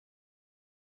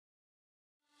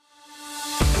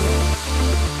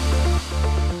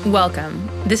Welcome.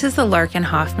 This is the Larkin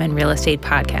Hoffman Real Estate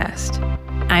Podcast.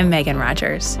 I'm Megan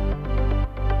Rogers.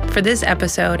 For this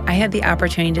episode, I had the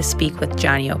opportunity to speak with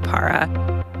Johnny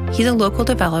Opara. He's a local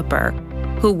developer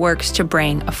who works to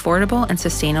bring affordable and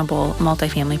sustainable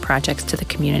multifamily projects to the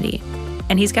community.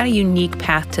 And he's got a unique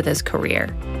path to this career.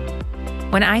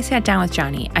 When I sat down with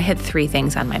Johnny, I had three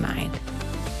things on my mind.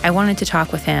 I wanted to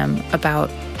talk with him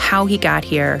about how he got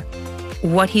here,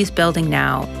 what he's building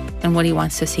now, and what he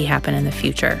wants to see happen in the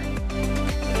future.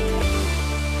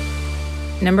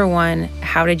 Number one,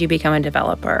 how did you become a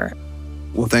developer?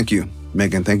 Well, thank you,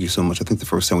 Megan. Thank you so much. I think the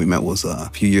first time we met was a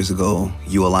few years ago,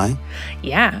 ULI.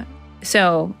 Yeah.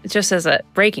 So just as a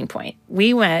breaking point,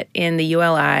 we met in the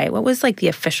ULI. What was like the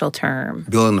official term?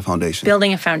 Building a foundation.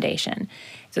 Building a foundation.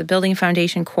 So the Building a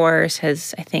Foundation course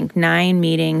has, I think, 9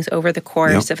 meetings over the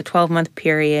course of a 12-month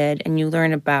period, and you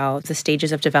learn about the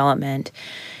stages of development.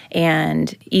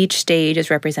 And each stage is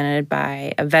represented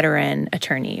by a veteran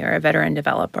attorney or a veteran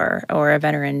developer or a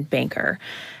veteran banker.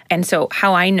 And so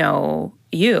how I know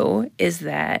you is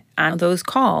that on those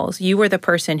calls, you were the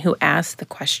person who asked the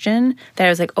question that I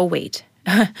was like, oh, wait,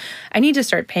 I need to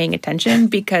start paying attention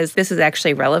because this is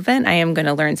actually relevant. I am going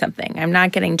to learn something. I'm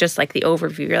not getting just like the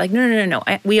overview. You're like, no.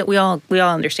 We all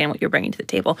understand what you're bringing to the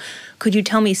table. Could you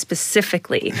tell me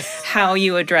specifically how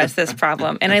you address this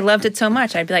problem? And I loved it so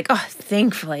much. I'd be like, oh,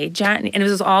 thankfully, John. And it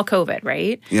was all COVID,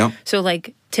 right? Yeah. So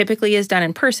like typically is done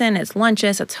in person. It's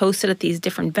lunches. It's hosted at these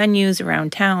different venues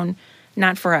around town.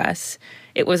 Not for us.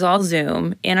 It was all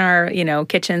Zoom in our,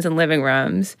 kitchens and living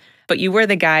rooms. But you were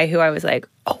the guy who I was like,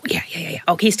 oh, yeah.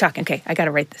 Oh, he's talking. Okay, I got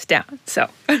to write this down. So,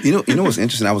 You know what's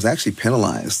interesting? I was actually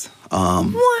penalized.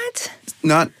 What?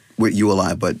 Not with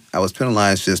ULI, but I was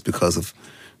penalized just because of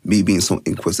me being so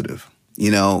inquisitive.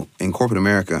 In corporate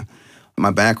America,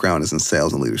 my background is in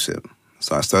sales and leadership.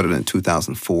 So I started in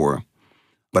 2004,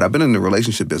 but I've been in the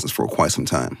relationship business for quite some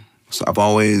time. So I've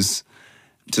always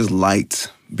just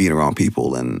liked being around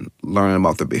people and learning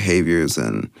about their behaviors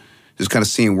and just kind of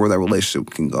seeing where that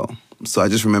relationship can go. So I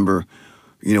just remember,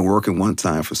 working one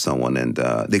time for someone, and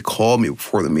they called me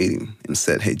before the meeting and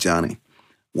said, hey, Johnny,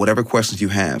 whatever questions you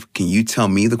have, can you tell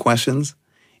me the questions?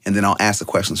 And then I'll ask the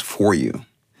questions for you.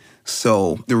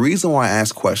 So the reason why I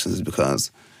ask questions is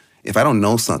because if I don't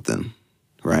know something,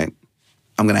 right,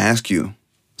 I'm going to ask you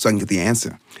so I can get the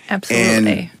answer.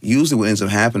 Absolutely. And usually what ends up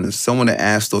happening is someone that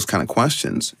asks those kind of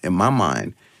questions, in my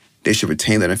mind, they should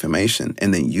retain that information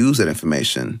and then use that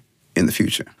information in the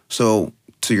future. So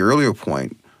to your earlier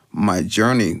point, my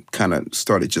journey kind of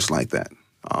started just like that.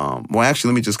 Let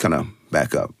me just kind of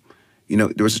back up. There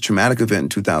was a traumatic event in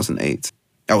 2008.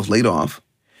 I was laid off.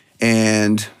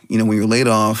 And, when you're laid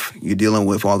off, you're dealing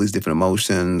with all these different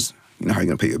emotions, how you're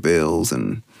going to pay your bills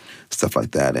and stuff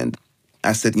like that. And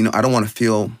I said, I don't want to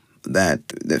feel that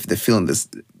they're feeling this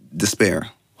despair,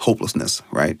 hopelessness,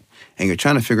 right? And you're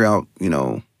trying to figure out,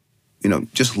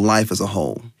 just life as a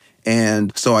whole.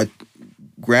 And so I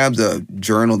grabbed a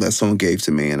journal that someone gave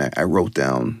to me, and I wrote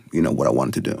down, what I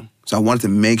wanted to do. So I wanted to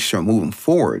make sure moving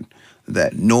forward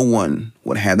that no one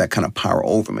would have that kind of power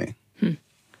over me.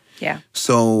 Yeah.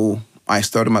 So I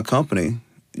started my company,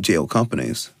 JO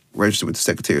Companies, registered with the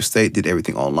Secretary of State, did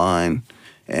everything online,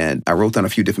 and I wrote down a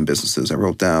few different businesses. I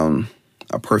wrote down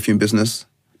a perfume business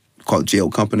called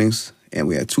JO Companies, and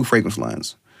we had 2 fragrance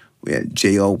lines. We had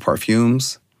JO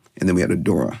Perfumes, and then we had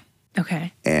Adora.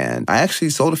 Okay. And I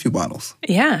actually sold a few bottles.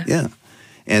 Yeah. Yeah.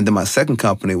 And then my second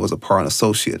company was Opara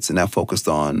Associates, and that focused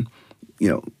on,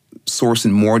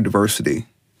 sourcing more diversity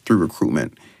through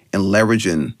recruitment and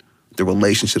leveraging the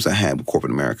relationships I had with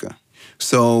corporate America.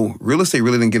 So real estate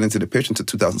really didn't get into the picture until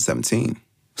 2017.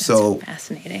 That's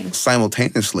fascinating.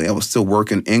 Simultaneously, I was still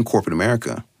working in corporate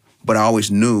America, but I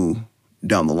always knew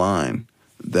down the line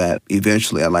that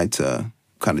eventually I'd like to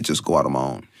kind of just go out on my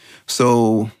own.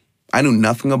 So I knew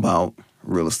nothing about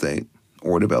real estate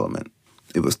or development.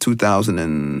 It was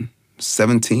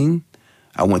 2017.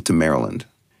 I went to Maryland,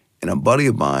 and a buddy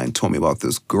of mine told me about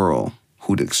this girl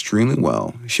who did extremely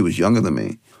well. She was younger than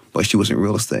me, but she was in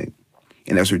real estate.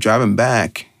 And as we're driving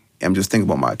back, I'm just thinking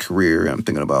about my career. I'm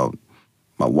thinking about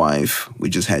my wife. We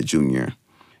just had Junior.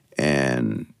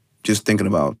 And just thinking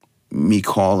about me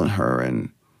calling her and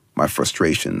my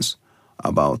frustrations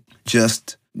about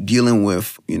just dealing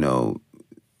with,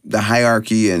 the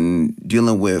hierarchy and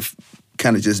dealing with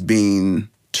kind of just being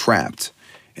trapped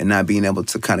and not being able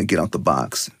to kind of get out the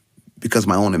box because of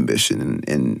my own ambition.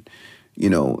 And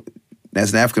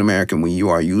as an African-American, when you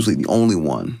are usually the only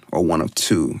one or one of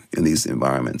two in these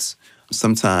environments,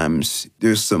 sometimes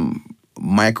there's some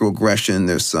microaggression,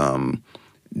 there's some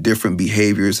different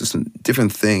behaviors, there's some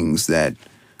different things that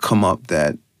come up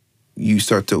that you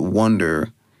start to wonder,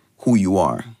 who you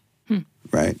are,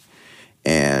 right?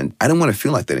 And I didn't want to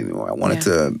feel like that anymore. I wanted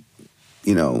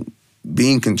to,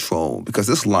 be in control because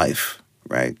this life,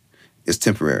 right, is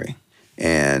temporary.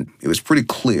 And it was pretty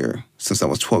clear since I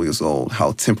was 12 years old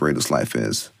how temporary this life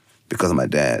is because of my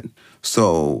dad.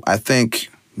 So I think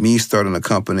me starting a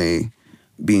company,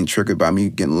 being triggered by me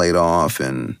getting laid off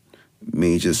and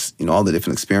me just, all the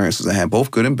different experiences I had,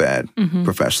 both good and bad,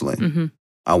 professionally,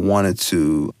 I wanted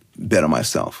to better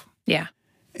myself. Yeah.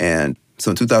 And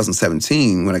so in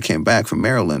 2017, when I came back from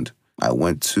Maryland, I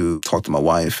went to talk to my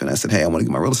wife and I said, hey, I want to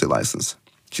get my real estate license.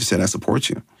 She said, I support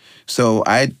you. So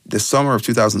the summer of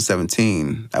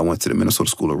 2017, I went to the Minnesota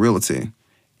School of Realty,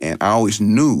 and I always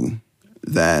knew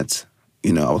that, I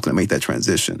was going to make that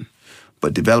transition.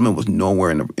 But development was nowhere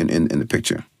in the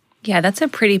picture. Yeah, that's a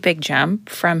pretty big jump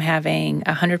from having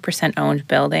a 100% owned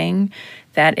building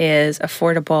that is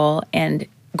affordable and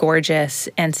gorgeous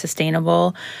and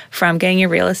sustainable from getting your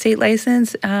real estate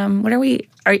license. What are we?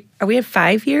 Are we at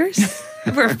 5 years?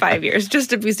 We're 5 years, just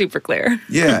to be super clear.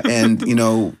 Yeah, and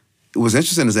what was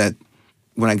interesting is that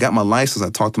when I got my license, I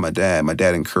talked to my dad. My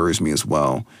dad encouraged me as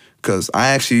well because I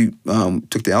actually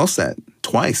took the LSAT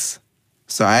twice.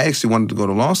 So I actually wanted to go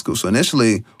to law school. So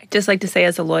initially, I'd just like to say,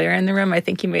 as a lawyer in the room, I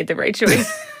think you made the right choice.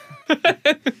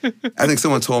 I think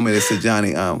someone told me, they said,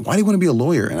 Johnny, why do you want to be a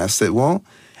lawyer? And I said, well,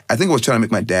 I think I was trying to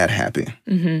make my dad happy,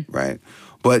 right?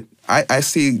 But I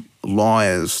see law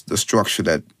as the structure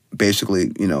that basically,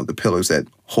 the pillars that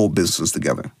hold businesses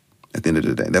together at the end of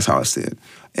the day. That's how I see it.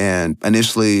 And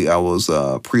initially, I was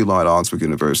pre-law at Augsburg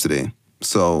University.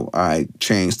 So I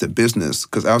changed to business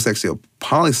because I was actually a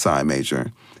poli-sci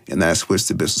major, and then I switched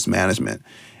to business management.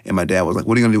 And my dad was like,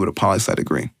 what are you going to do with a poli-sci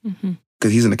degree?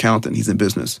 Because he's an accountant, he's in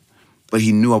business. But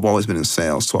he knew I've always been in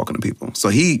sales, talking to people. So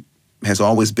he has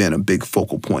always been a big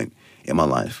focal point in my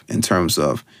life in terms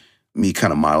of me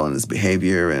kind of modeling his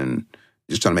behavior and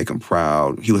just trying to make him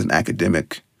proud. He was an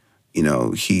academic. He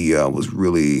was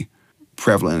really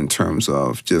prevalent in terms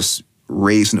of just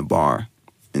raising the bar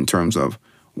in terms of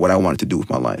what I wanted to do with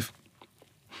my life.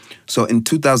 So in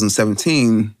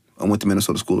 2017, I went to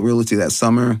Minnesota School of Realty that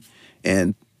summer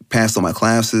and passed all my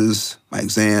classes, my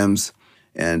exams,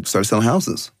 and started selling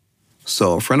houses.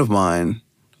 So a friend of mine,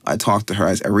 I talked to her,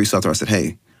 I reached out to her, I said,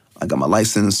 hey, I got my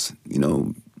license,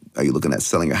 are you looking at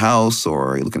selling your house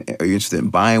or are you interested in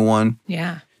buying one?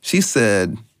 Yeah. She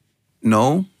said,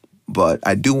 no, but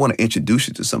I do want to introduce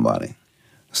you to somebody.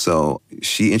 So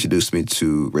she introduced me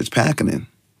to Rich Packinen,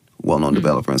 well-known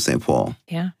developer in St. Paul.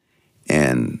 Yeah.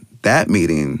 And that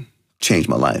meeting changed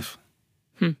my life.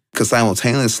 Because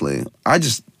simultaneously, I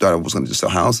just thought I was going to just sell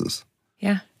houses.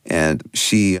 Yeah. And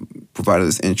she provided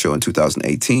this intro in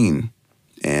 2018,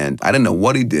 and I didn't know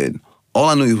what he did. All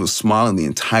I knew, he was smiling the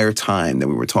entire time that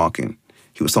we were talking.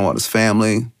 He was talking about his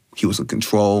family. He was in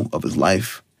control of his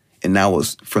life. And that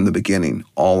was, from the beginning,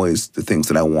 always the things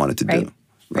that I wanted to do,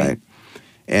 right?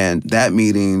 And that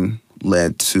meeting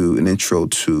led to an intro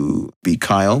to B.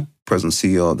 Kyle, President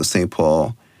and CEO of the St.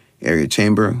 Paul Area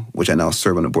Chamber, which I now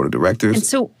serve on the board of directors. And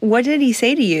so what did he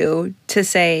say to you to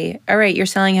say, all right, you're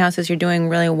selling houses, you're doing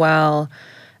really well,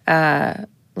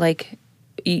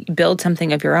 you build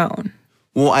something of your own?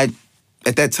 Well,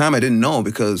 at that time, I didn't know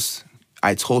because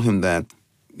I told him that,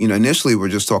 initially we were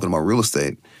just talking about real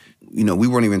estate. We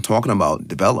weren't even talking about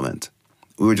development.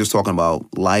 We were just talking about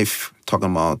life, talking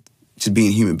about just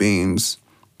being human beings,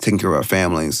 taking care of our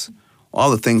families, all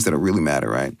the things that really matter,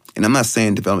 right? And I'm not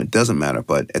saying development doesn't matter,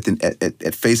 but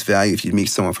at face value, if you meet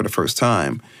someone for the first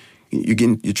time,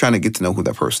 you're trying to get to know who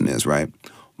that person is, right?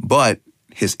 But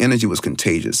his energy was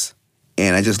contagious,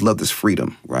 and I just loved his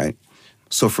freedom, right?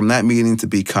 So from that meeting to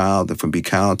B. Kyle, then from B.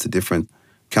 Kyle to different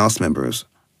council members,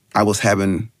 I was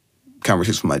having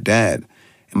conversations with my dad,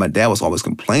 and my dad was always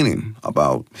complaining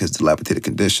about his dilapidated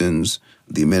conditions,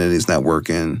 the amenities not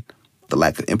working, the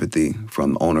lack of empathy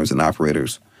from the owners and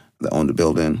operators that owned the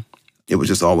building. It was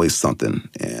just always something.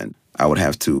 And I would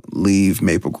have to leave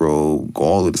Maple Grove, go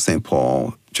all the way to St.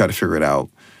 Paul, try to figure it out,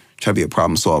 try to be a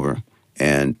problem solver.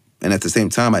 And at the same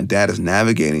time, my dad is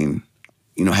navigating,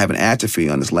 having atrophy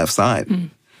on his left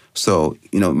side. So,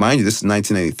 mind you, this is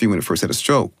 1983 when he first had a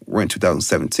stroke. We're in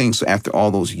 2017. So after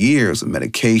all those years of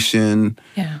medication,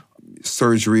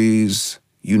 surgeries,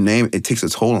 you name it, it takes a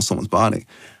toll on someone's body.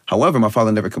 However, my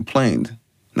father never complained,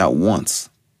 not once.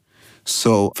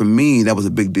 So for me, that was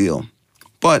a big deal.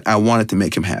 But I wanted to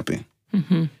make him happy.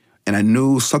 And I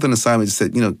knew something inside me just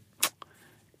said,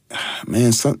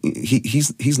 man,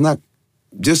 he's not,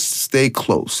 just stay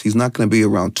close. He's not going to be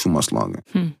around too much longer.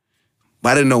 But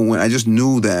I didn't know when. I just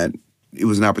knew that it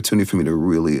was an opportunity for me to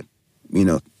really,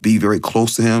 be very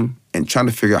close to him and trying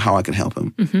to figure out how I can help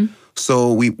him.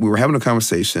 So we were having a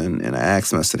conversation, and I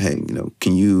asked him, I said, hey,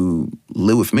 can you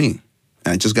live with me?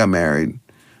 And I just got married.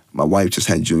 My wife just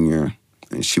had Junior,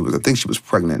 and I think she was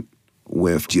pregnant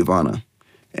with Giovanna.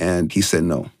 And he said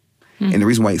no. And the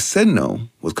reason why he said no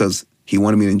was because he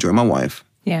wanted me to enjoy my wife.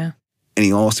 Yeah. And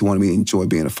he also wanted me to enjoy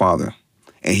being a father.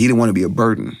 And he didn't want to be a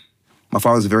burden. My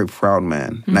father's a very proud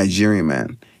man, Nigerian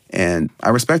man. And I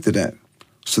respected that.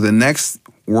 So the next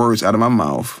words out of my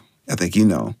mouth, I think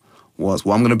was,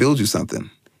 well, I'm going to build you something.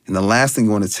 And the last thing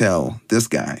you want to tell this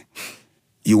guy,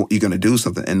 you're going to do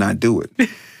something and not do it.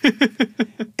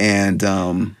 And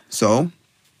so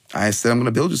I said, I'm going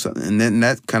to build you something. And then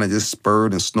that kind of just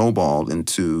spurred and snowballed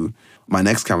into my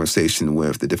next conversation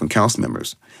with the different council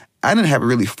members. I didn't have it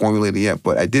really formulated yet,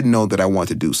 but I did know that I wanted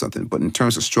to do something. But in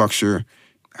terms of structure,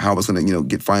 how I was going to,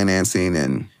 get financing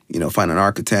and, find an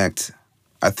architect,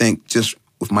 I think just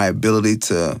with my ability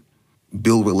to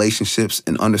build relationships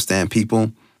and understand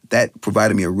people, that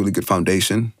provided me a really good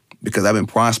foundation because I've been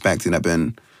prospecting, I've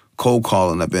been cold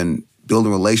calling, I've been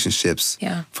building relationships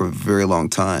for a very long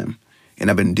time. And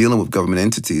I've been dealing with government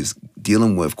entities,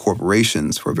 dealing with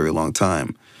corporations for a very long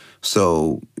time.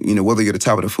 So, whether you're at the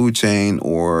top of the food chain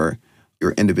or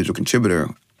you're an individual contributor,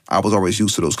 I was always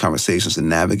used to those conversations and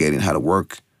navigating how to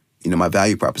work, my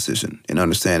value proposition and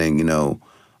understanding,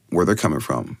 where they're coming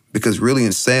from. Because really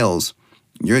in sales,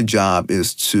 your job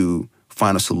is to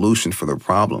find a solution for their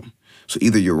problem. So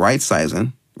either you're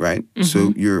right-sizing, right?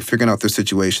 So you're figuring out their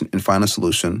situation and find a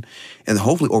solution. And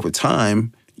hopefully over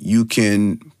time, you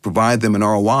can provide them an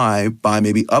ROI by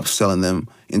maybe upselling them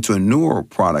into a newer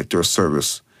product or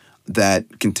service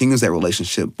that continues that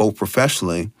relationship both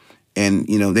professionally and,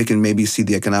 they can maybe see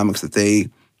the economics that they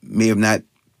may have not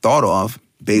thought of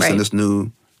based on this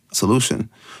new solution.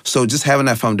 So just having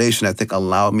that foundation, I think,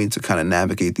 allowed me to kind of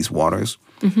navigate these waters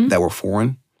that were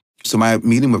foreign. So my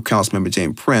meeting with Councilmember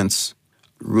Jane Prince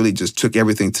really just took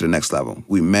everything to the next level.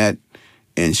 We met,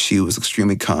 and she was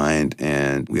extremely kind,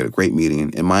 and we had a great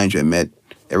meeting. And mind you, I met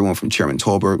everyone from Chairman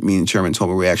Tolbert. Me and Chairman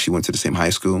Tolbert, we actually went to the same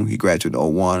high school. He graduated in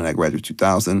 2001, and I graduated in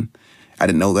 2000. I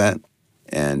didn't know that.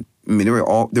 And I mean, they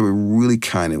were really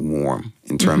kind and warm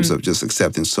in terms of just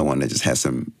accepting someone that just had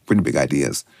some pretty big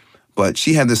ideas. But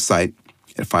she had this site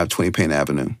at 520 Payne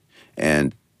Avenue.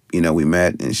 And, we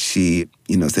met, and she,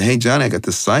 said, hey, Johnny, I got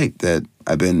this site that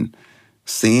I've been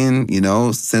seeing,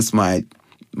 since my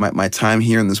time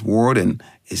here in this world, and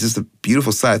it's just a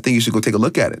beautiful site. I think you should go take a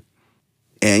look at it.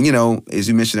 And, as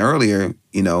you mentioned earlier,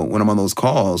 when I'm on those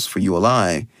calls for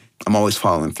ULI, I'm always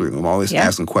following through. I'm always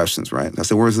asking questions, right? And I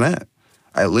said, where's that?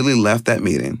 I literally left that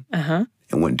meeting and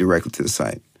went directly to the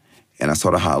site. And I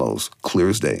saw the hollows clear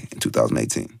as day in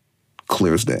 2018.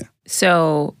 Clear as day.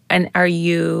 So, and are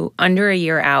you under a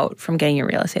year out from getting your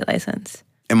real estate license?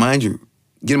 And mind you,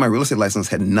 getting my real estate license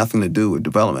had nothing to do with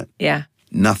development. Yeah.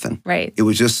 Nothing. Right. It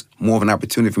was just more of an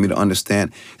opportunity for me to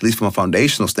understand, at least from a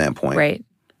foundational standpoint,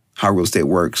 how real estate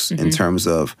works in terms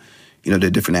of,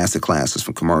 the different asset classes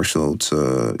from commercial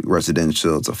to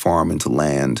residential to farming to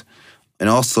land. And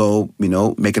also,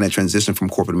 making that transition from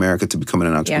corporate America to becoming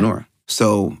an entrepreneur. Yeah.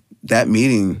 So that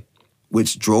meeting,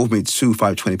 which drove me to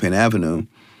 520 Payne Avenue,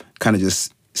 kind of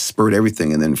just spurred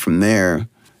everything. And then from there,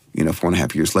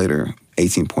 4.5 years later,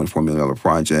 $18.4 million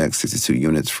project, 62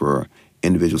 units for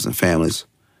individuals and families.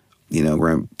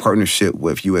 We're in partnership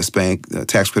with U.S. Bank, a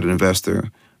tax credit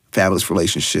investor, fabulous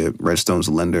relationship. Redstone's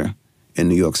a lender in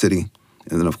New York City.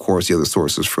 And then, of course, the other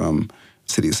sources from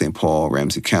City of St. Paul,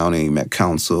 Ramsey County, Met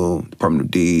Council, Department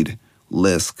of Deed,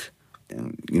 LISC,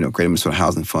 and, Greater Minnesota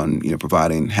Housing Fund,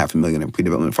 providing $500,000 in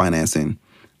pre-development financing.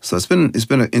 So it's been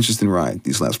an interesting ride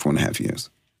these last 4.5 years.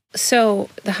 So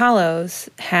the Hollows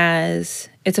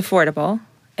it's affordable.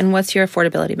 And what's your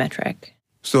affordability metric?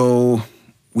 So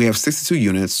we have 62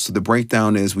 units. So the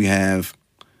breakdown is we have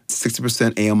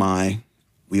 60% AMI.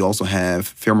 We also have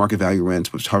fair market value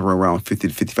rents, which hover around 50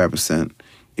 to 55%,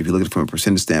 if you look at it from a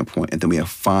percentage standpoint. And then we have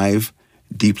 5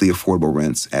 deeply affordable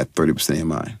rents at 30%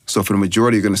 AMI. So for the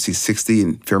majority, you're going to see 60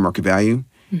 in fair market value,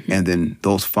 and then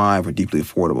those 5 are deeply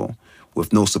affordable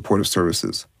with no supportive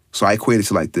services. So I equate it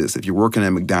to like this. If you're working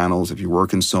at McDonald's, if you're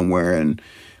working somewhere and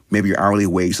maybe your hourly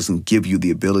wage doesn't give you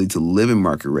the ability to live in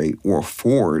market rate or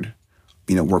afford,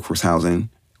 workforce housing,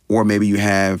 or maybe you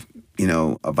have,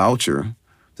 a voucher,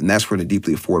 then that's where the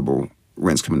deeply affordable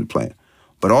rents come into play.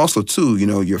 But also, too,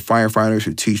 your firefighters,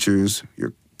 your teachers,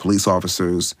 your police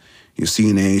officers, your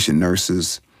CNAs, your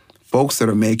nurses, folks that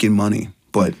are making money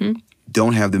but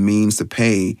don't have the means to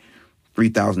pay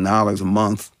 $3,000 a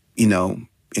month,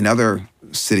 in other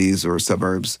cities or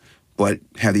suburbs, but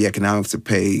have the economics to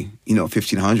pay,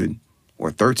 $1,500 or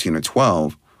 $13 or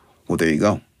 $12. Well, there you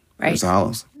go. Right. There's the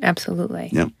hollows. Absolutely.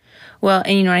 Yeah. Well,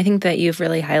 and I think that you've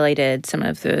really highlighted some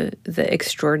of the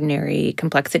extraordinary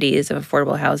complexities of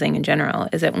affordable housing in general,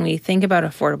 is that when we think about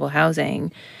affordable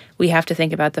housing, we have to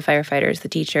think about the firefighters, the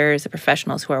teachers, the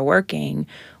professionals who are working,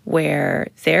 where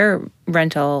their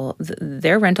rental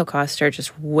costs are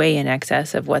just way in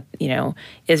excess of what,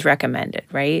 is recommended,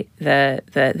 right?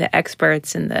 The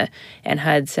experts and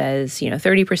HUD says,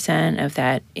 30% of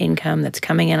that income that's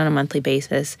coming in on a monthly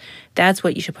basis, that's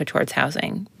what you should put towards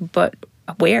housing. But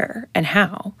where and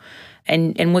how?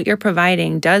 And what you're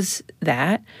providing does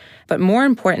that. But more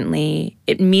importantly,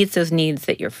 it meets those needs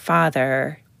that your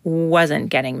father wasn't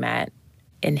getting met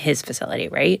in his facility,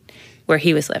 right? Where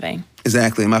he was living.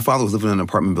 Exactly. My father was living in an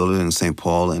apartment building in St.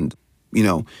 Paul. And,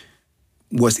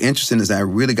 what's interesting is I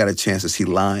really got a chance to see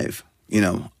live,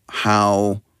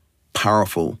 how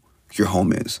powerful your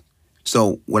home is.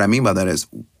 So what I mean by that is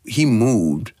he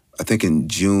moved, I think in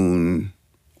June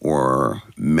or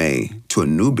May, to a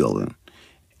new building,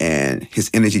 and his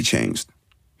energy changed.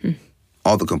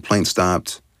 All the complaints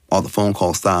stopped. All the phone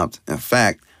calls stopped. In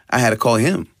fact, I had to call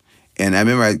him. And I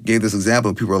remember I gave this example,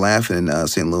 and people were laughing in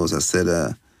St. Louis. I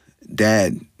said,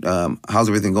 Dad, how's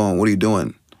everything going? What are you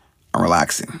doing? I'm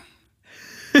relaxing.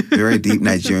 Very deep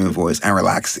Nigerian voice. I'm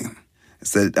relaxing. I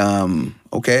said,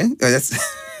 okay. I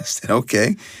said,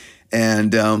 okay.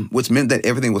 And which meant that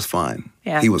everything was fine.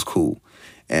 Yeah. He was cool.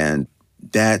 And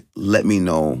that let me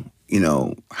know,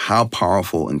 how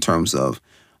powerful in terms of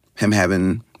him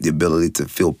having the ability to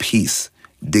feel peace,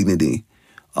 dignity,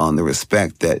 the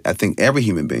respect that I think every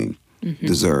human being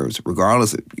deserves,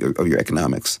 regardless of your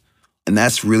economics. And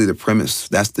that's really the premise.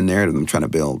 That's the narrative I'm trying to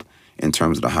build in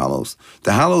terms of the hollows.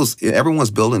 The hollows,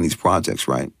 everyone's building these projects,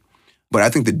 right? But I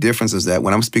think the difference is that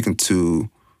when I'm speaking to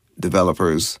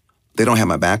developers, they don't have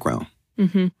my background.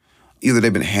 Either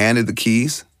they've been handed the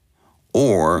keys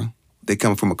or they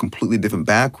come from a completely different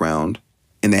background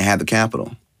and they have the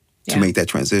capital to make that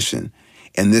transition.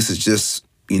 And this is just,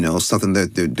 something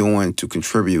that they're doing to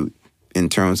contribute in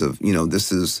terms of,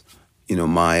 this is,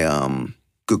 my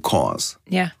good cause.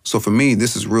 Yeah. So for me,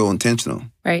 this is real intentional.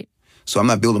 Right. So I'm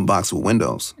not building boxes with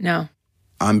windows. No.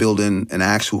 I'm building an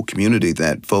actual community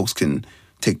that folks can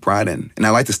take pride in. And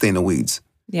I like to stay in the weeds.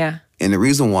 Yeah. And the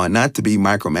reason why, not to be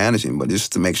micromanaging, but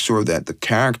just to make sure that the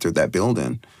character of that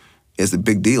building is a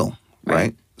big deal,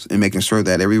 right? And making sure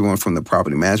that everyone from the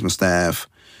property management staff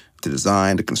to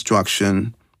design, to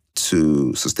construction,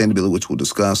 to sustainability, which we'll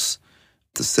discuss,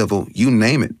 to civil, you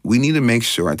name it. We need to make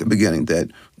sure at the beginning that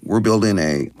we're building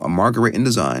a market rate in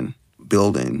design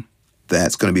building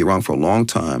that's going to be around for a long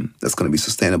time, that's going to be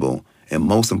sustainable, and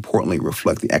most importantly,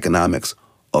 reflect the economics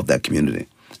of that community.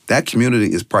 That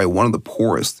community is probably one of the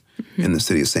poorest in the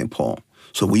city of St. Paul.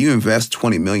 So when you invest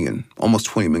almost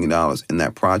 $20 million in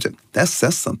that project, that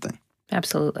says something.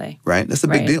 Absolutely. Right? That's a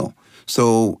big deal.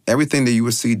 So everything that you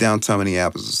would see downtown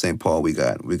Minneapolis and St. Paul, we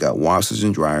got washers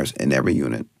and dryers in every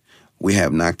unit. We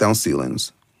have knockdown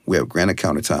ceilings. We have granite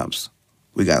countertops.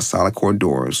 We got solid core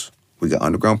doors. We got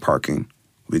underground parking.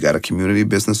 We got a community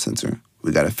business center.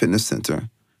 We got a fitness center.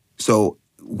 So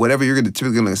whatever you're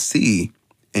typically going to see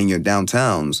in your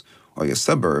downtowns or your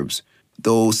suburbs,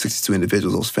 those 62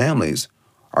 individuals, those families,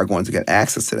 are going to get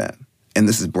access to that. And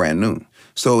this is brand new.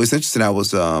 So it's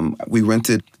interesting. We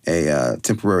rented a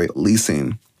temporary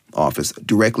leasing office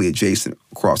directly adjacent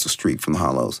across the street from the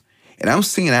Hollows. And I'm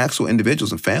seeing actual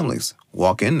individuals and families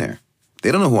walk in there.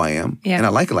 They don't know who I am. Yeah. And I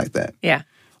like it like that. Yeah.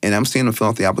 And I'm seeing them fill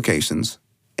out the applications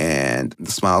and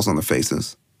the smiles on their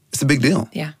faces. It's a big deal.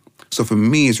 Yeah. So for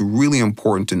me, it's really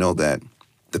important to know that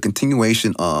the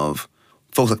continuation of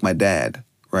folks like my dad,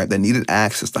 right, that needed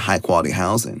access to high-quality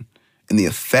housing and the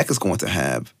effect it's going to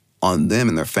have on them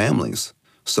and their families.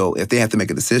 So if they have to make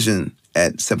a decision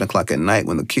at 7 o'clock at night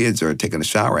when the kids are taking a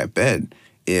shower at bed,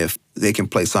 if they can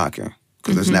play soccer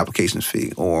because there's an application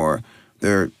fee, or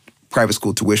their private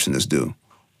school tuition is due,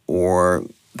 or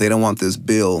they don't want this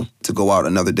bill to go out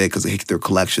another day because they hit their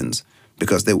collections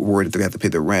because they're worried that they're going to have to pay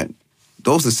their rent.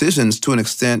 Those decisions, to an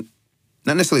extent,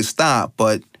 not necessarily stop,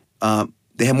 but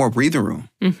they have more breathing room.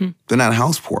 They're not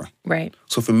house poor. Right.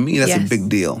 So for me, that's a big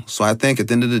deal. So I think at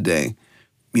the end of the day,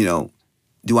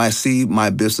 do I see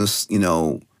my business,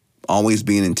 always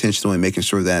being intentional and making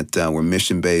sure that we're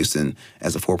mission-based and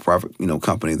as a for-profit,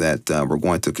 company that we're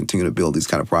going to continue to build these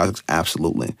kind of projects?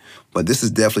 Absolutely. But this is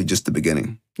definitely just the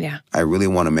beginning. Yeah. I really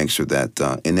want to make sure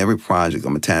that in every project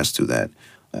I'm attached to that,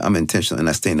 I'm intentional and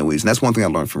I stay in the weeds. And that's one thing I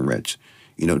learned from Rich.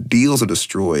 Deals are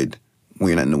destroyed when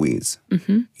you're not in the weeds.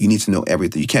 You need to know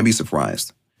everything. You can't be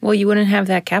surprised. Well, you wouldn't have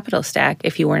that capital stack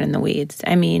if you weren't in the weeds.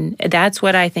 I mean, that's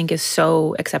what I think is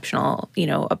so exceptional,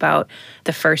 about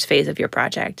the first phase of your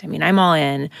project. I mean, I'm all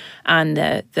in on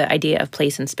the idea of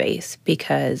place and space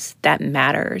because that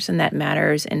matters, and that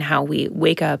matters in how we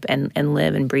wake up and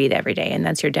live and breathe every day. And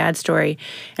that's your dad's story,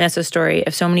 and that's the story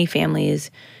of so many families.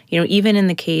 Even in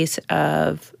the case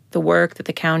of the work that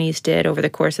the counties did over the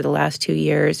course of the last 2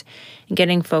 years, in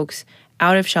getting folks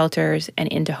out of shelters and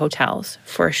into hotels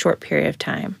for a short period of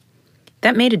time.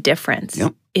 That made a difference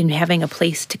in having a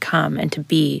place to come and to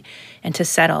be and to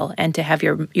settle and to have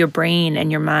your brain and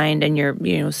your mind and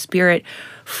your spirit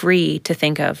free to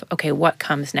think of, okay, what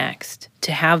comes next?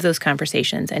 To have those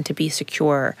conversations and to be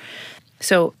secure.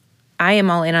 So I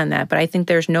am all in on that, but I think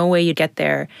there's no way you get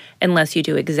there unless you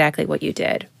do exactly what you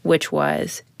did, which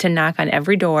was to knock on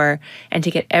every door and to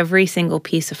get every single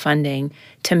piece of funding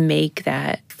to make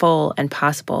that full and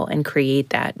possible and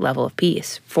create that level of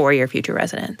peace for your future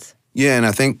residents. Yeah, and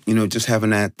I think, just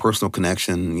having that personal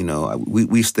connection,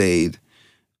 we stayed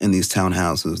in these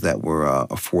townhouses that were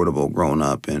affordable growing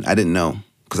up, and I didn't know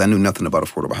because I knew nothing about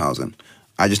affordable housing.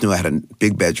 I just knew I had a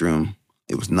big bedroom.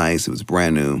 It was nice. It was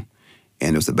brand new.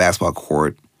 And there was a basketball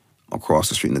court across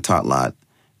the street in the tot lot,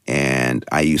 and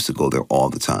I used to go there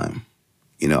all the time.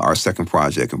 Our second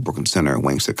project in Brooklyn Center,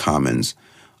 Wangster Commons,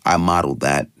 I modeled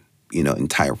that,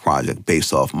 entire project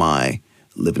based off my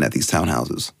living at these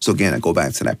townhouses. So again, I go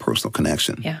back to that personal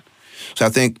connection. Yeah. So I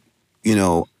think,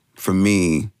 for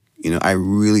me, I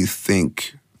really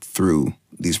think through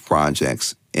these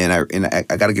projects, and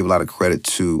I got to give a lot of credit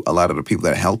to a lot of the people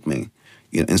that helped me.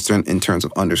 In terms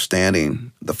of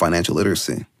understanding the financial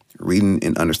literacy, reading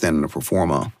and understanding the pro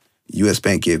forma. U.S.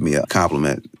 Bank gave me a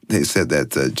compliment. They said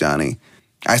that, Johnny,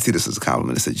 I see this as a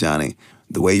compliment. They said, Johnny,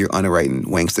 the way you're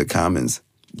underwriting Wangster Commons,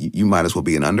 you might as well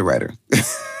be an underwriter.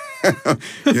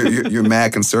 you're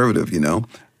mad conservative,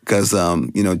 because,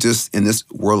 just in this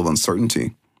world of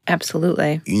uncertainty.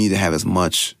 Absolutely. You need to have as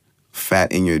much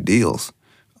fat in your deals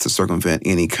to circumvent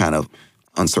any kind of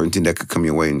uncertainty that could come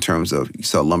your way in terms of, you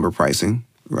saw lumber pricing,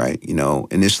 right?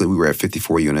 Initially we were at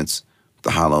 54 units,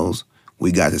 the hollows.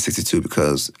 We got to 62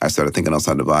 because I started thinking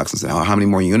outside the box and said, how many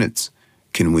more units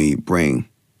can we bring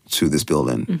to this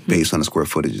building based on the square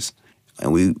footages?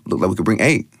 And we looked like we could bring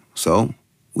 8. So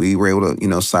we were able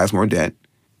to, size more debt,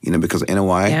 because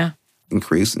NOI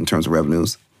increased in terms of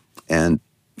revenues. And,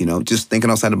 just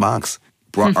thinking outside the box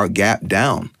brought our gap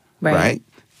down, right?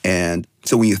 And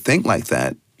so when you think like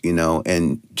that,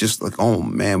 and just like, oh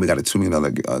man, we got a $2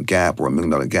 million gap or $1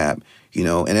 million gap,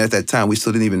 and at that time we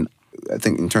still didn't even, I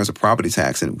think in terms of property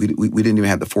tax, and we didn't even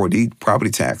have the 4D property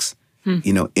tax,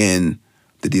 in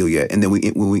the deal yet. And then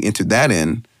when we entered that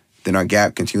in, then our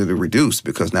gap continued to reduce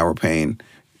because now we're paying,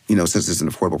 since it's an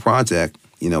affordable project,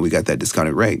 we got that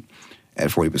discounted rate at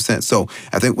 40%. So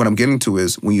I think what I'm getting to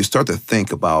is when you start to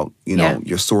think about,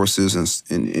 your sources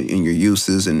and your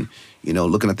uses and,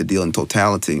 looking at the deal in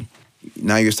totality,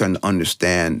 now you're starting to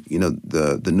understand,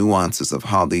 the nuances of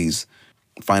how these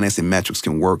financing metrics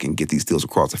can work and get these deals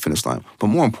across the finish line. But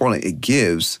more importantly, it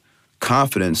gives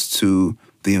confidence to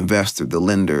the investor, the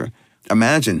lender.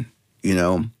 Imagine,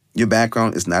 your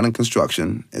background is not in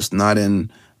construction, it's not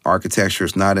in architecture,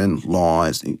 it's not in law,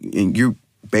 and you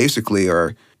basically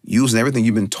are using everything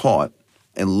you've been taught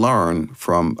and learned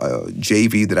from a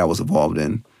JV that I was involved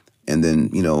in. And then,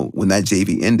 when that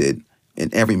JV ended,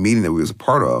 in every meeting that we was a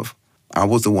part of, I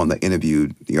was the one that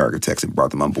interviewed the architects and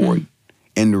brought them on board.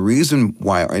 And the reason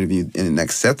why I interviewed and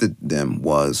accepted them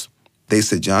was they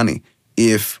said, Johnny,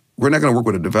 if we're not going to work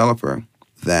with a developer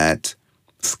that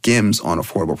skims on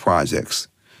affordable projects.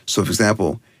 So, for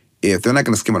example, if they're not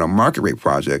going to skim on a market rate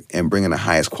project and bring in the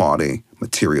highest quality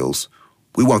materials,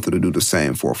 we want them to do the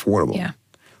same for affordable. Yeah.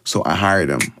 So I hired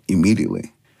them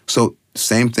immediately. So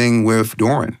same thing with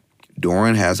Doran.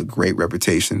 Doran has a great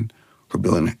reputation for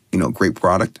building, great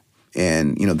product.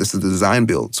 And, this is the design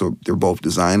build. So they're both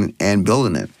designing and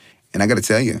building it. And I got to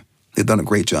tell you, they've done a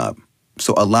great job.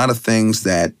 So a lot of things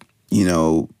that,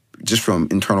 just from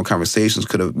internal conversations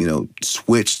could have,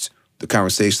 switched the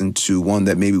conversation to one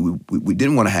that maybe we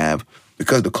didn't want to have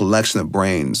because of the collection of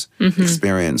brains,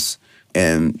 experience,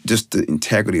 and just the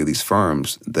integrity of these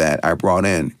firms that I brought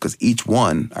in. Because each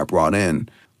one I brought in,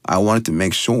 I wanted to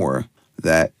make sure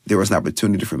that there was an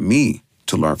opportunity for me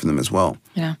to learn from them as well.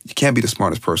 Yeah. You can't be the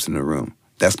smartest person in the room.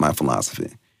 That's my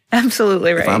philosophy.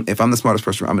 Absolutely right. If I'm the smartest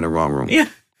person, I'm in the wrong room. Yeah.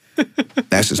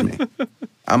 That's just me.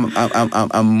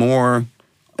 I'm more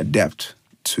adept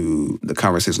to the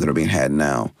conversations that are being had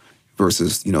now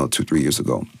versus 2-3 years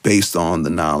ago, based on the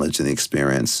knowledge and the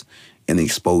experience and the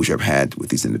exposure I've had with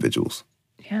these individuals.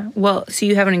 Yeah. Well, so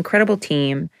you have an incredible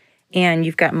team, and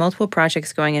you've got multiple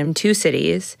projects going in 2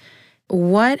 cities.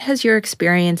 What has your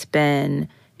experience been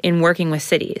in working with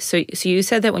cities? So you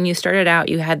said that when you started out,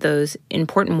 you had those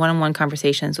important one-on-one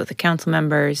conversations with the council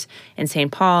members in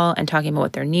St. Paul and talking about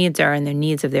what their needs are and the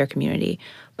needs of their community.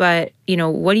 But,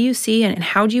 what do you see and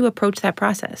how do you approach that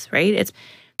process, right?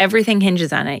 Everything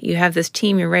hinges on it. You have this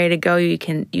team, you're ready to go, you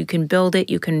can build it,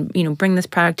 you can, bring this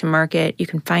product to market, you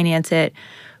can finance it,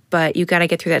 but you got to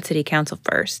get through that city council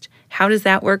first. How does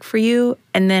that work for you?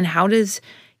 And then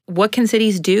what can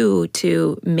cities do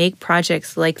to make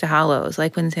projects like the Hollows,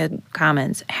 like Winshead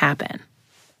Commons, happen?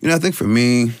 I think for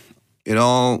me, it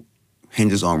all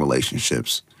hinges on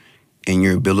relationships and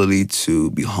your ability to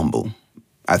be humble.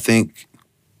 I think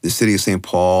the city of St.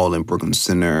 Paul and Brooklyn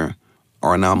Center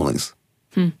are anomalies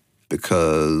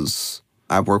because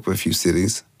I've worked with a few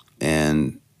cities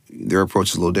and their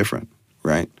approach is a little different,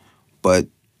 right? But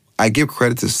I give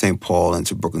credit to St. Paul and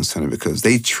to Brooklyn Center because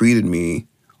they treated me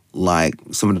like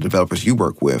some of the developers you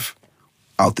work with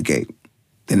out the gate.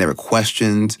 They never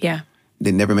questioned. Yeah.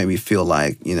 They never made me feel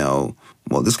like, well,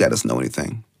 this guy doesn't know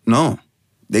anything. No.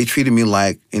 They treated me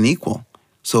like an equal.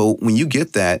 So when you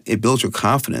get that, it builds your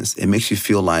confidence. It makes you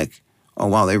feel like, oh,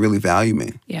 wow, they really value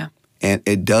me. Yeah. And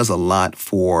it does a lot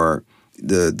for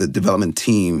the development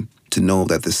team to know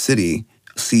that the city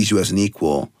sees you as an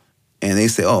equal. And they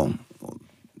say, oh,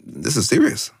 this is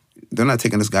serious. They're not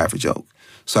taking this guy for a joke.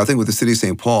 So I think with the city of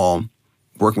St. Paul,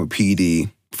 working with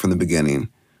PD from the beginning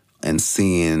and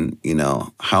seeing,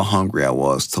 how hungry I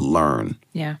was to learn,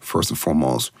 first and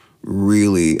foremost,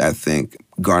 really, I think,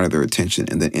 garnered their attention.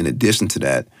 And then in addition to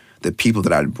that, the people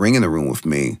that I'd bring in the room with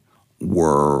me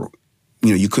were,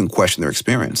 you couldn't question their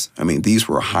experience. I mean, these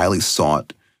were highly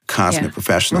sought, consummate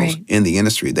professionals in the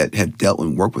industry that had dealt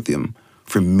and worked with them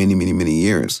for many, many, many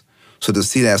years. So to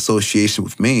see that association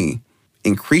with me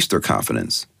increased their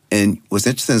confidence. And what's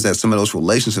interesting is that some of those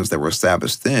relationships that were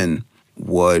established then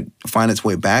would find its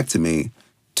way back to me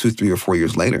 2, 3, or 4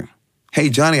 years later. Hey,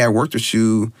 Johnny, I worked with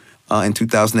you in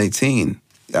 2018.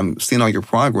 I'm seeing all your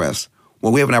progress.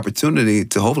 Well, we have an opportunity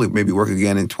to hopefully maybe work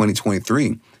again in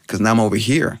 2023 because now I'm over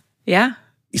here. Yeah.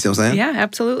 You see what I'm saying? Yeah,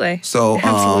 absolutely. So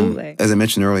absolutely. As I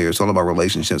mentioned earlier, it's all about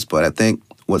relationships. But I think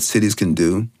what cities can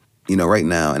do, right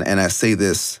now, and I say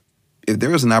this, if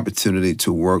there is an opportunity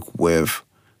to work with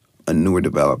a newer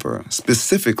developer,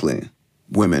 specifically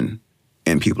women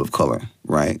and people of color,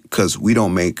 right? Because we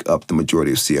don't make up the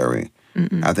majority of CRE.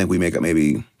 Mm-mm. I think we make up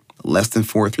maybe less than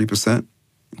 4 or 3%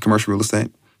 in commercial real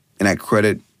estate. And I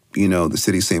credit, the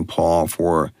city of St. Paul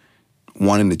for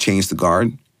wanting to change the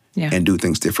guard and do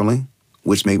things differently,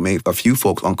 which may make a few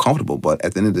folks uncomfortable. But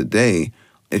at the end of the day,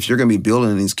 if you're going to be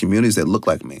building in these communities that look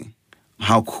like me,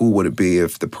 how cool would it be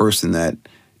if the person that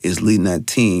is leading that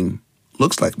team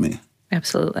looks like me?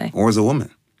 Absolutely. Or is a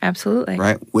woman. Absolutely.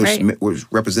 Right? Which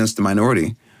represents the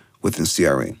minority within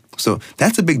CRE. So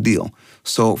that's a big deal.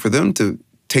 So for them to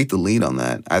take the lead on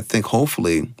that, I think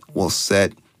hopefully will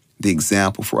set the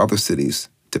example for other cities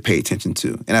to pay attention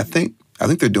to. And I think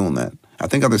they're doing that. I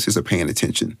think other cities are paying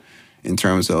attention in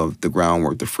terms of the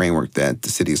groundwork, the framework that the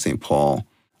city of St. Paul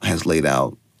has laid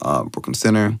out, Brooklyn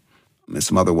Center, and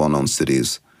some other well-known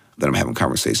cities that I'm having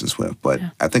conversations with. But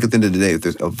I think at the end of the day, if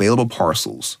there's available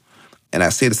parcels, and I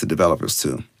say this to developers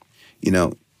too,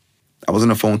 I was on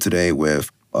the phone today with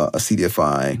a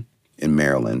CDFI in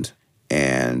Maryland,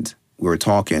 and we were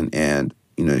talking, and,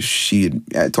 she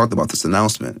had talked about this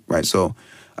announcement, right? So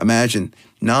imagine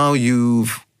now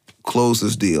you've closed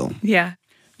this deal. Yeah.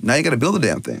 Now you got to build the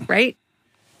damn thing. Right.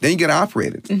 Then you got to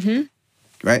operate it. Mm-hmm.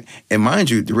 Right? And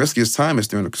mind you, the riskiest time is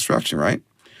during the construction, right?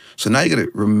 So now you got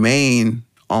to remain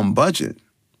on budget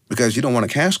because you don't want a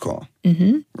cash call,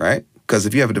 right? Because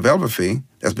if you have a developer fee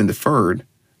that's been deferred,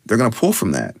 they're going to pull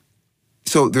from that.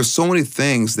 So there's so many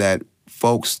things that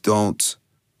folks don't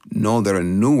know that are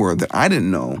newer that I didn't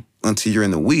know until you're in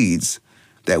the weeds,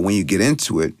 that when you get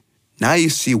into it, now you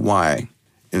see why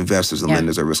investors and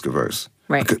lenders are risk averse.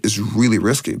 Right. Because it's really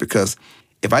risky because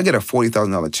if I get a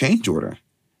 $40,000 change order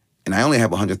and I only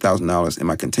have $100,000 in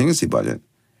my contingency budget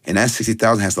and that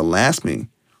 $60,000 has to last me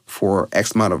for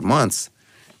X amount of months,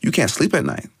 you can't sleep at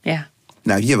night. Yeah.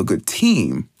 Now, if you have a good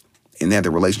team and they have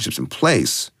the relationships in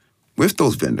place with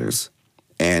those vendors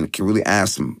and can really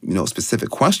ask them, specific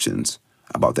questions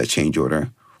about that change order,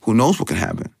 who knows what can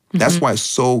happen? Mm-hmm. That's why it's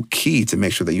so key to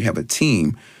make sure that you have a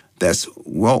team that's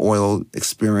well-oiled,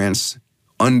 experienced,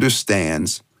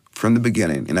 understands from the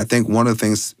beginning. And I think one of the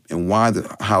things and why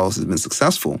the house has been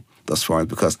successful thus far is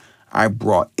because I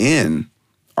brought in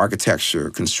architecture,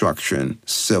 construction,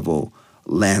 civil,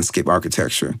 landscape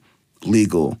architecture,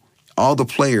 legal, all the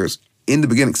players in the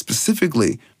beginning,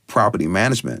 specifically property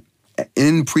management,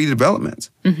 in pre-development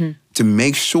to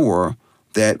make sure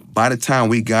that by the time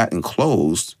we got and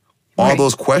closed, all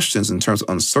those questions in terms of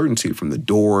uncertainty from the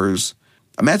doors.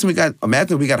 Imagine we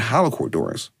got hollow core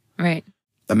doors. Right.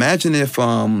 Imagine if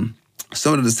some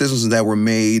of the decisions that were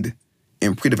made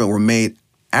in pre-development were made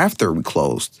after we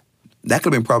closed. That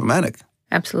could have been problematic.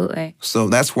 Absolutely. So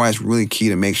that's why it's really key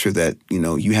to make sure that,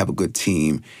 you have a good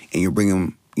team and you bring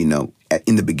them,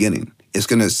 in the beginning. It's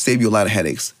going to save you a lot of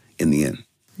headaches in the end.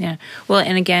 Yeah. Well,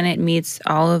 and again, it meets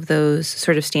all of those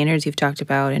sort of standards you've talked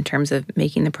about in terms of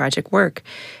making the project work.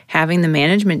 Having the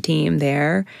management team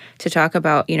there to talk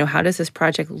about, how does this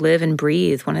project live and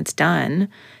breathe when it's done?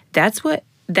 That's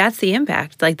the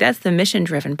impact. Like, that's the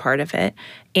mission-driven part of it.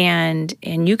 And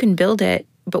you can build it,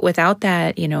 but without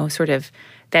that, sort of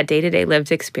that day-to-day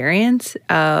lived experience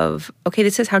of, okay,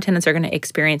 this is how tenants are going to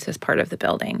experience this part of the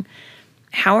building.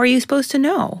 How are you supposed to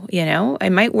know?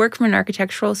 It might work from an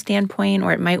architectural standpoint,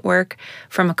 or it might work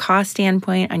from a cost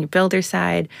standpoint on your builder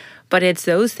side. But it's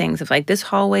those things of like, this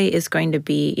hallway is going to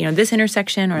be, this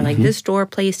intersection, or like this door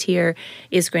placed here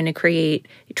is going to create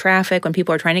traffic when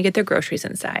people are trying to get their groceries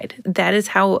inside. That is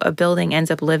how a building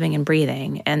ends up living and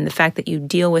breathing. And the fact that you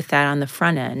deal with that on the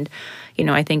front end,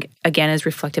 I think, again, is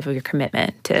reflective of your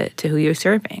commitment to who you're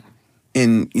serving.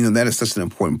 And, that is such an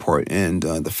important part. And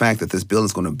the fact that this building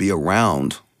is going to be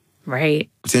around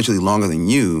potentially longer than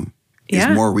you is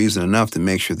more reason enough to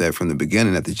make sure that from the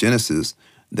beginning, at the genesis,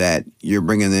 that you're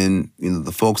bringing in,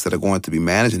 the folks that are going to be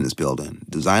managing this building,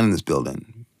 designing this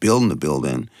building, building the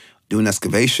building, doing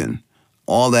excavation,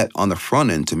 all that on the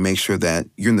front end to make sure that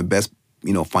you're in the best,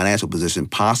 financial position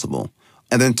possible.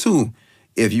 And then, two,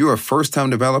 if you're a first-time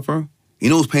developer,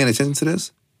 who's paying attention to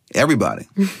this? Everybody.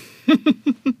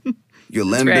 Your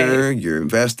lender, your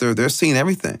investor, they're seeing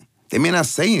everything. They may not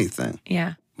say anything,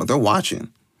 but they're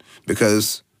watching.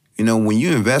 Because, when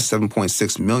you invest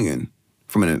 $7.6 million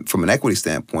from an equity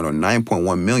standpoint, or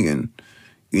 $9.1 million,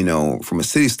 from a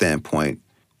city standpoint,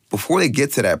 before they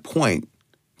get to that point,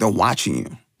 they're watching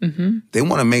you. They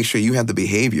want to make sure you have the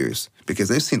behaviors, because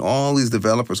they've seen all these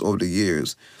developers over the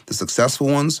years, the successful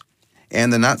ones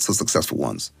and the not so successful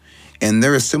ones. And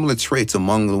there are similar traits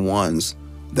among the ones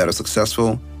that are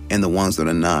successful and the ones that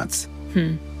are not.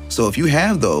 So if you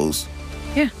have those,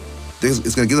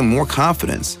 it's going to give them more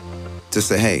confidence to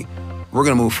say, hey, we're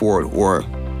going to move forward, or,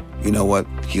 you know what,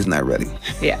 he's not ready.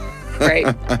 Yeah,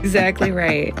 right. Exactly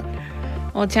right.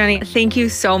 Well, Johnny, thank you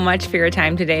so much for your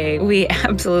time today. We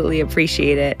absolutely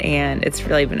appreciate it, and it's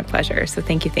really been a pleasure. So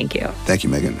thank you. Thank you,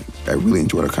 Megan. I really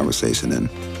enjoyed our conversation, and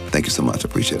thank you so much. I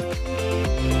appreciate it.